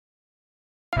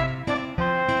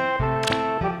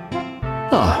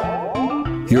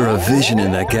Oh, you're a vision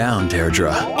in that gown,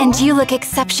 Deirdre. And you look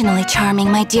exceptionally charming,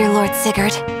 my dear Lord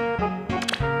Sigurd.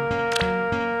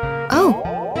 Oh.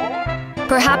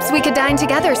 Perhaps we could dine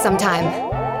together sometime.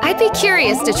 I'd be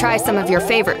curious to try some of your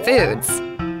favorite foods.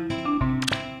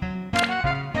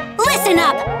 Listen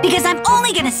up, because I'm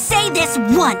only gonna say this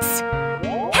once.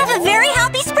 Have a very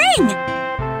happy spring!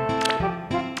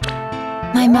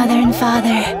 My mother and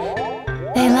father,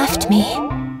 they left me.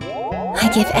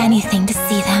 I'd give anything to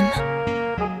see them.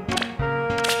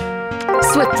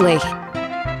 Swiftly.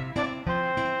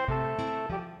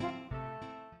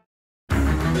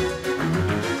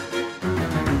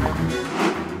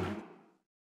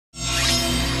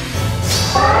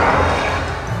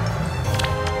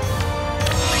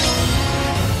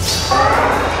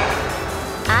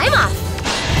 I'm off!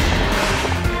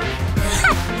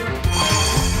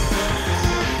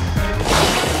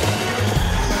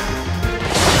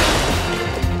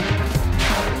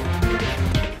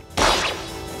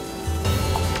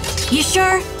 You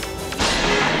sure?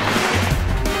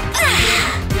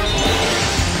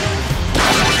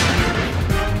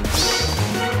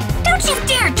 Don't you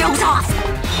dare doze off!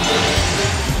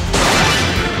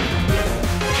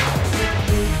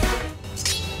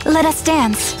 Let us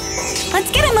dance.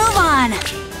 Let's get a move on!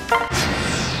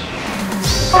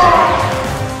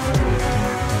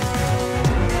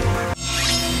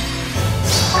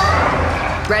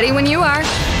 Ready when you are.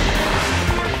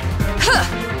 Huh.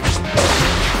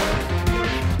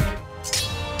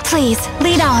 Please,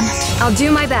 lead on. I'll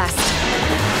do my best.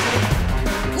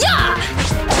 Yeah!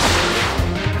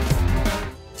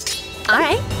 All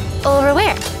right. Over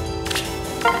where?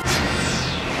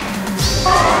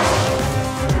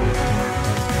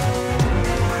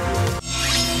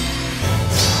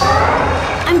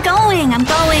 I'm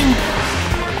going!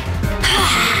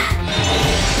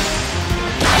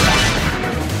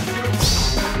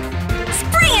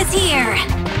 Spring is here!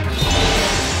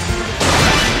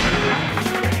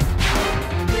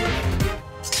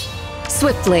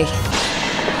 Swiftly.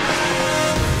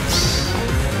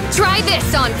 Try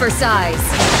this on for size.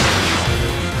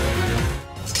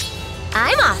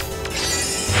 I'm off.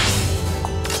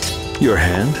 Your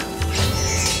hand?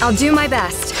 I'll do my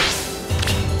best.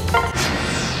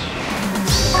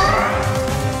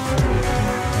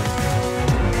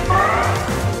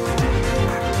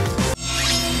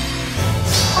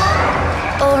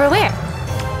 Over where?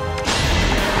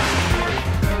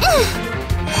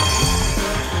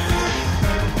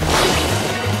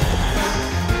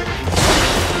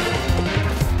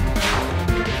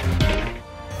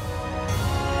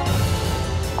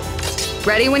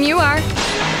 Ready when you are.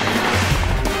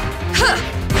 Huh.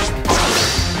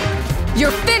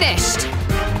 You're finished!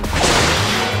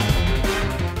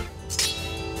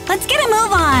 Let's get a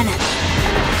move on!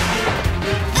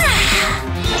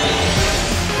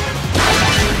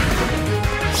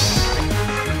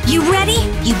 You ready?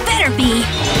 You better be!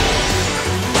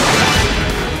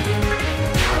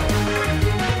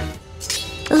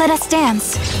 Let us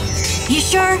dance. You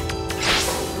sure?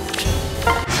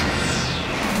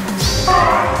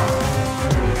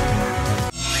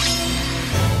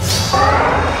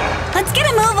 Let's get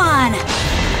a move on!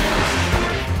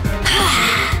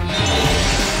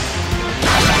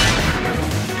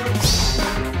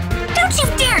 Don't you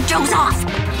dare doze off!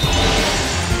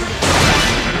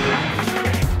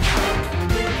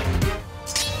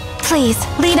 Please,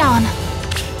 lead on.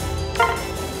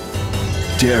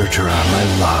 Deirdre, my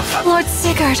love. Lord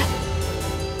Sigurd.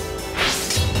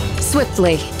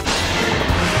 Swiftly.